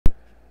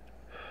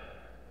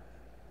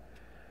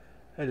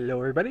Hello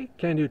everybody,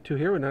 Can2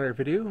 here with another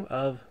video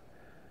of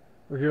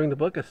reviewing the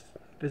book A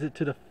Visit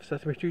to the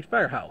Sesame Street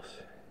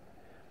Firehouse.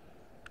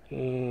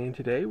 And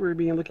today we're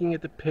being looking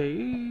at the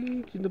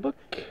page in the book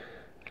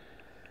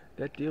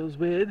that deals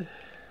with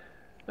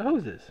the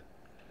hoses.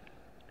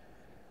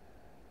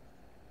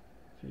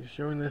 So you're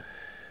showing the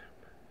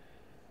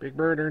Big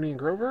Bird, Ernie, and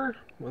Grover,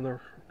 one of the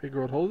big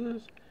road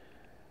hoses.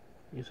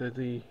 He said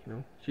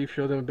chief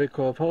showed them a big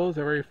coil of hose.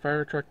 Every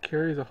fire truck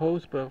carries a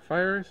hose to put out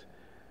fires.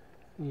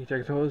 You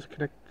take the hose,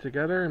 connect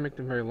together, and make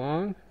them very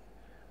long.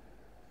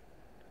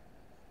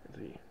 Let's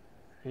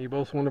see.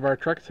 One of our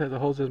trucks has a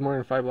hose that's more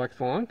than 5 blocks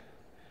long.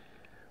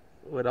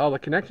 With all the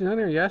connections on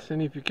there, yes.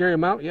 And if you carry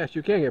them out, yes,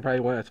 you can get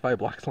probably one that's 5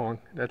 blocks long.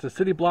 That's a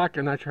city block.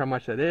 I'm not sure how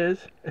much that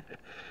is. It's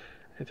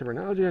a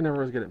terminology. I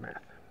never was good at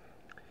math.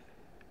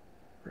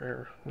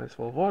 When it's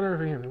full of water,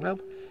 well,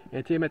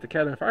 and I'm at the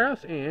cabin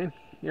firehouse, and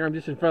here I'm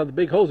just in front of the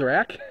big hose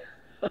rack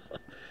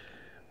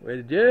with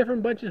a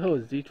different bunch of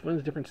hoses. Each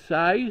one's different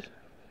size.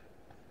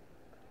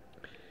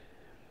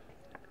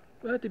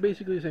 But they're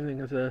basically the same thing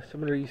as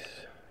some of these.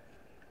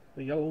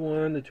 The yellow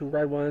one, the 2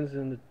 red ones,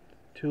 and the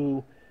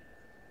 2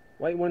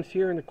 white ones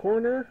here in the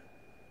corner.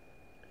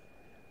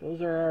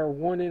 Those are our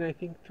 1 and I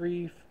think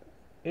 3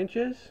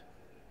 inches,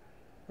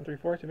 1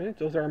 3/4 of an inch.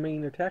 Those are our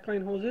main attack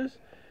line hoses.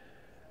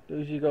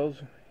 Those usually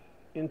goes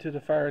into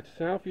the fire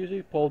itself,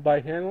 usually pulled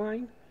by hand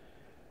line,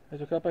 as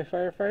hooked up by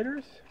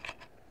firefighters.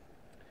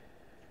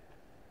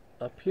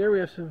 Up here we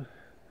have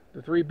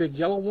the 3 big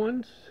yellow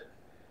ones.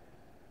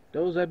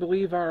 Those, I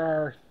believe, are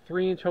our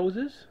 3-inch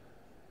hoses.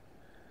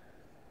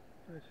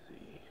 Let's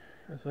see.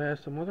 Also has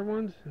some other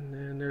ones, and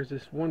then there's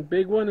this one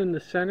big one in the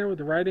center with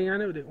the writing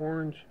on it with the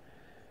orange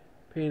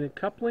painted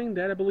coupling.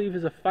 That, I believe,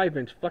 is a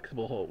 5-inch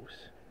flexible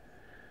hose.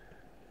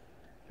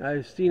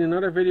 I've seen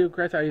another video,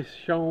 Chris, I've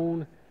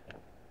shown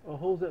a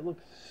hose that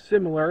looks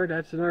similar.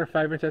 That's another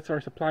 5-inch. That's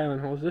our supply line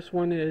hose. This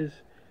one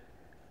is,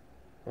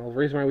 well, the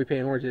reason why we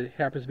paint orange, it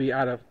happens to be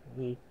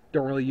we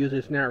don't really use it.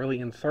 It's not really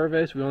in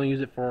service. We only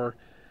use it for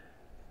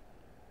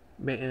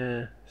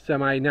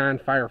semi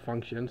non-fire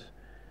functions.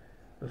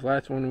 This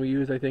last one we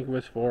used, I think,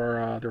 was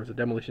for there was a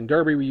demolition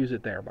derby. We use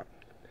it there, but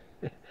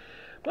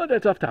but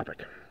that's off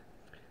topic.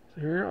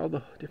 So here are all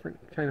the different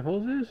kind of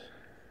hoses.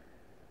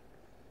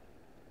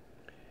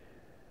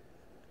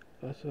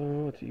 Also,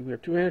 let's see, we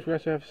have 2-inch. We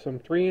also have some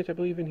 3-inch, I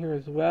believe, in here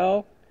as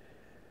well.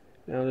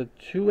 Now the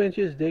 2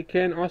 inches, they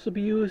can also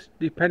be used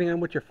depending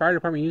on what your fire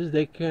department uses.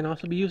 They can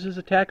also be used as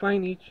a tack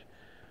line. Each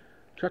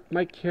truck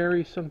might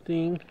carry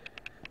something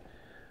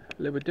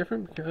a little bit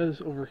different,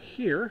 because over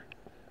here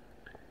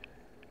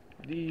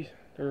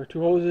there are 2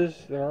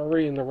 hoses that are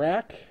already in the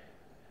rack.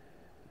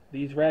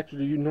 These racks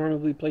would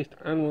normally be placed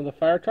on one of the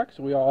fire trucks,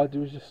 so all I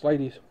do is just slide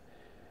these.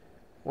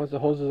 Once the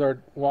hoses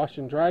are washed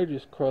and dried,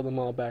 just coil them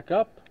all back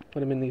up, put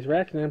them in these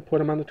racks, and then put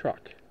them on the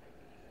truck.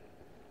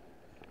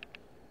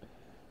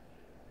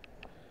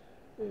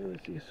 And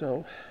let's see,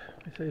 so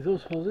I say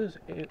those hoses,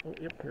 and oh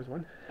yep, here's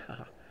one.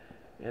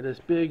 And this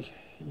big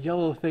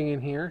yellow thing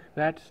in here,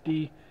 that's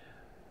the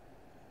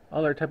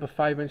other type of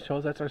 5-inch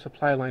hose. That's our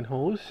supply line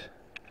hose.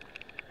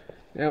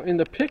 Now in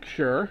the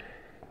picture,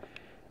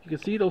 you can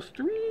see those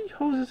 3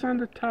 hoses on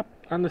the top,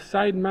 on the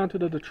side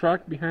mounted of the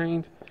truck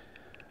behind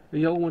the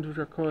yellow ones, which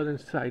are coiled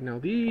inside. Now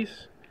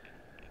these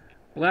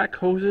black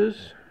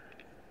hoses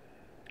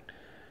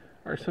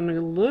are something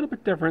a little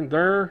bit different.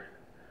 They're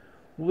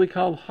what we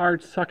call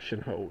hard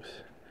suction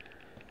hose.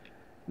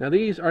 Now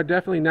these are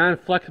definitely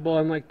non-flexible,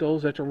 unlike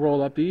those that you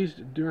roll up. These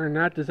are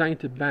not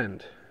designed to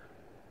bend.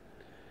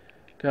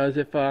 Because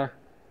if I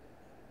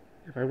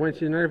went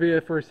to another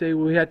video, for say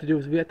what we had to do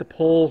is we had to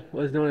pull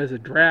what is known as a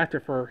draft, or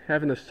for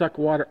having to suck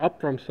water up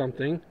from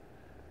something,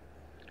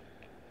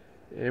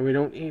 and we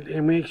don't need,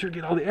 and make sure to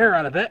get all the air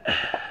out of it.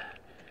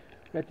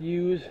 We have to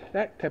use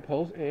that type of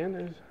hose,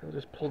 and I'll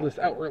just pull this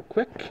out real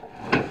quick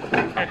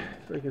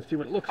so you can see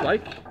what it looks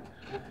like.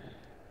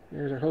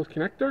 Here's our hose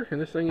connector, and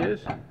this thing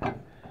is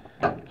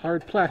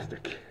hard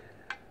plastic.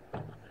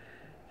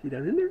 See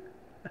down in there?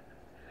 So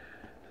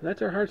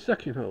that's our hard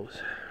suction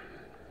hose.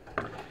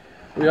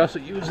 We also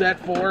use that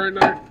for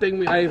another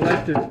thing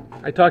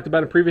I talked about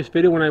in a previous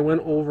video when I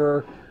went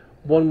over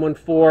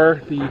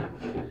 114, the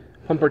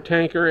pumper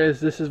tanker,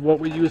 this is what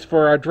we use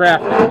for our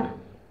drafting.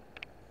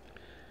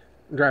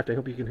 I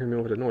hope you can hear me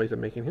over the noise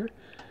I'm making here.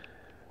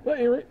 But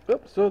anyway,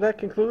 so that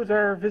concludes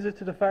our visit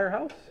to the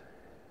firehouse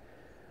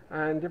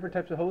on different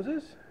types of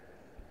hoses.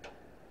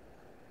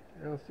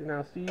 And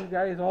I'll see you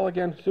guys all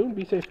again soon.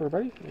 Be safe,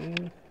 everybody.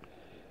 And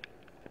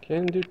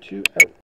Can2 out.